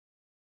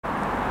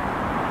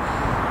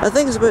I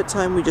think it's about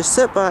time we just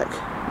sit back,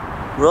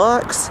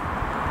 relax,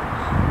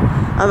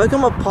 and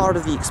become a part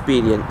of the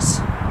experience.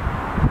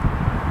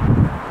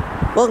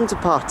 Welcome to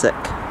Partick.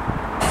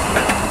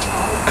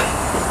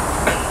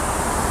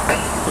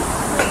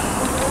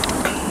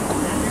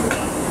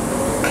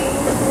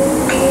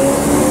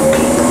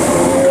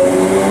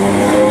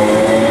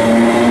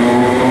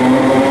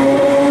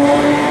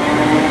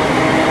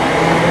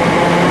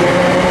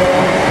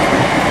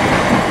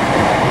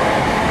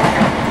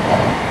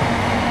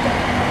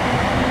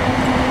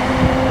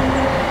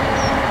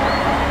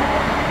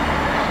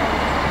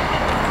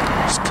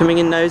 Coming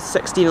in now is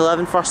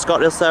 1611 First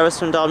ScotRail service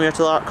from Dalmuir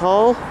to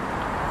Larkhall,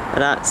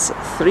 and that's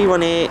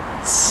 318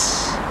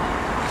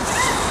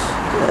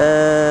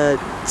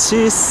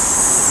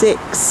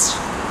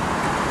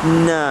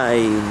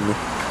 269.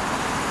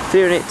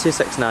 318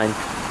 269.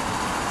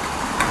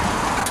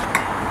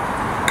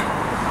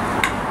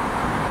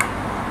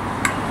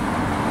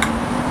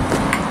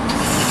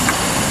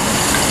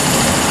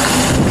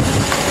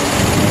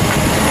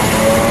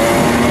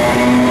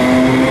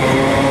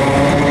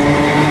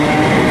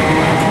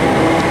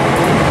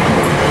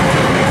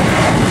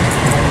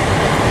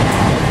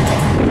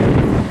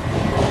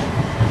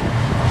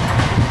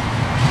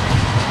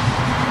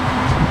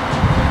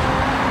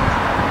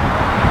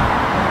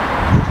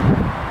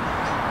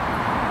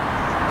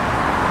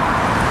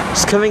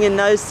 Coming in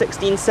now is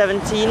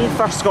 1617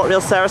 First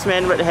ScotRail service from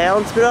Edinburgh to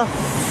Helensburgh,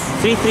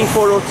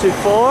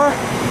 334024,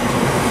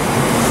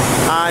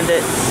 and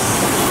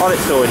it's on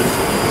its own.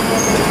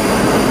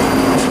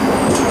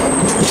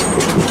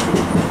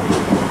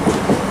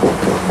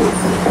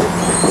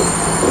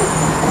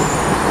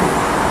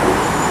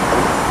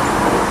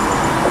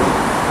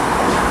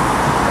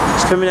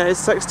 It's coming out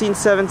is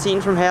 1617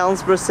 from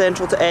Helensburgh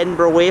Central to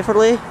Edinburgh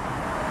Waverley,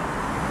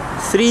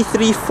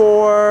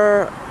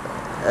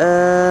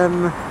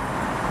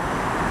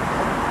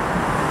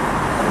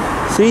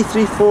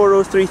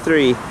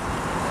 334033.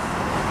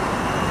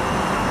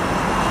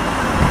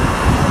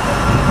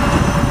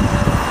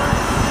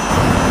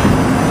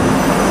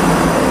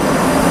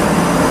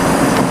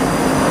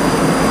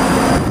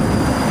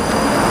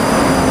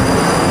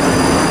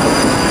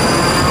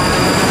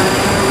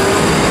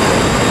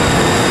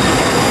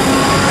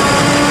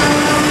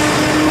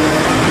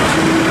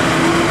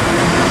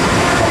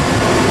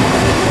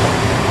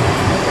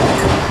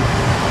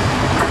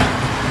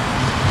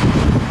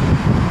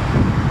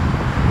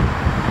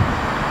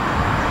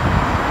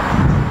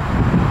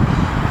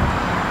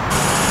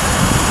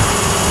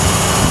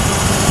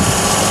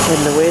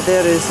 In the way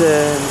there is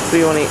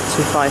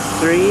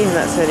 318253, and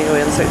that's heading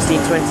away on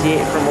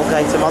 1628 from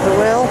Milngavie to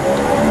Motherwell.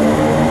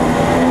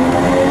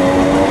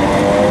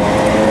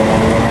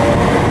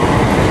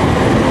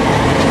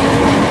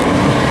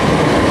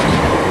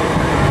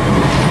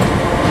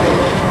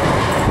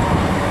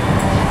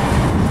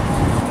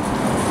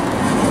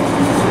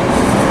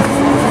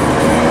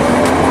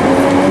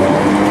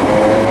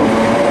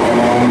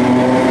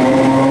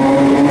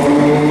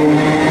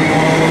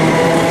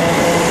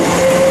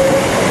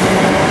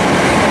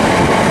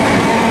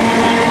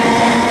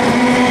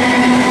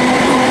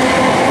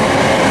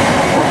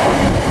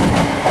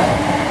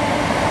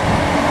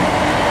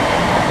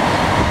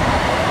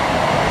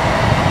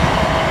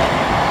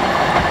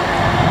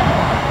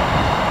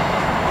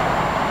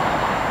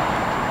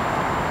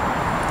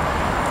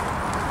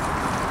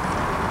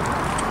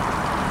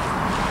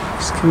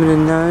 Coming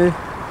in now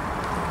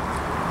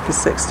is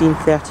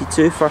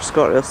 1632 First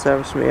ScotRail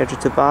service from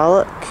Edinburgh to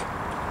Partick,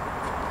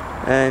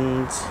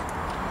 and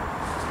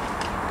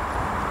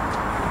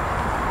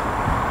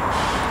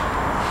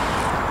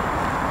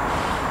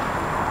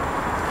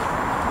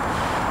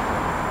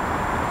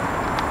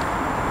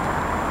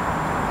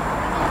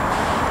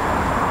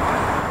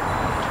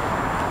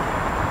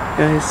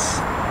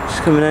guys,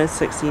 just coming out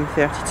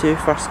 1632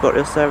 First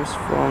ScotRail service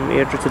from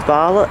Edinburgh to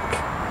Partick.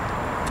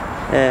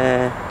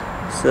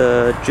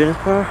 So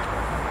Juniper,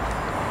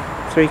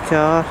 3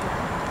 car,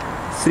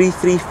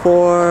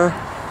 334,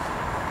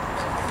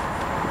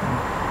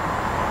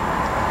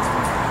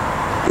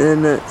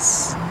 then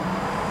it's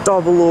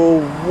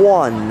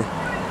 001.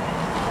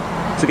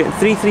 So getting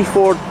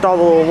 334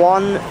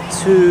 001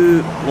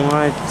 to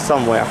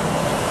somewhere.